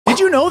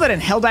know that in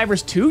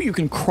Helldivers 2, you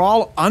can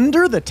crawl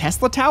under the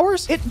Tesla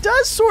towers? It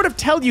does sort of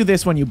tell you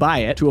this when you buy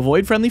it. To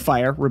avoid friendly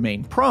fire,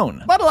 remain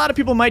prone. But a lot of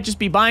people might just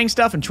be buying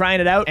stuff and trying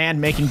it out and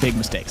making big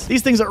mistakes.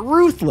 These things are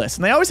ruthless,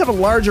 and they always have a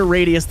larger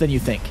radius than you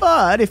think.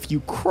 But if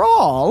you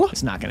crawl,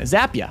 it's not gonna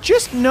zap you.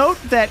 Just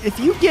note that if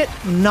you get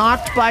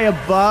knocked by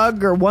a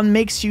bug, or one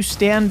makes you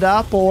stand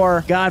up,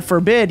 or God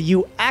forbid,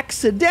 you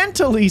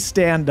accidentally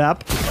stand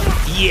up,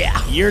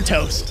 yeah, you're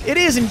toast. It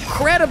is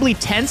incredibly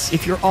tense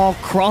if you're all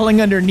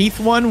crawling underneath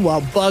one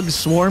while bugs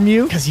swarm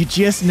you, because you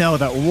just know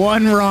that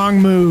one wrong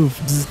move,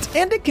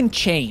 and it can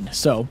chain,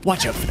 so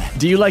watch out for that.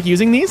 Do you like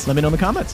using these? Let me know in the comments.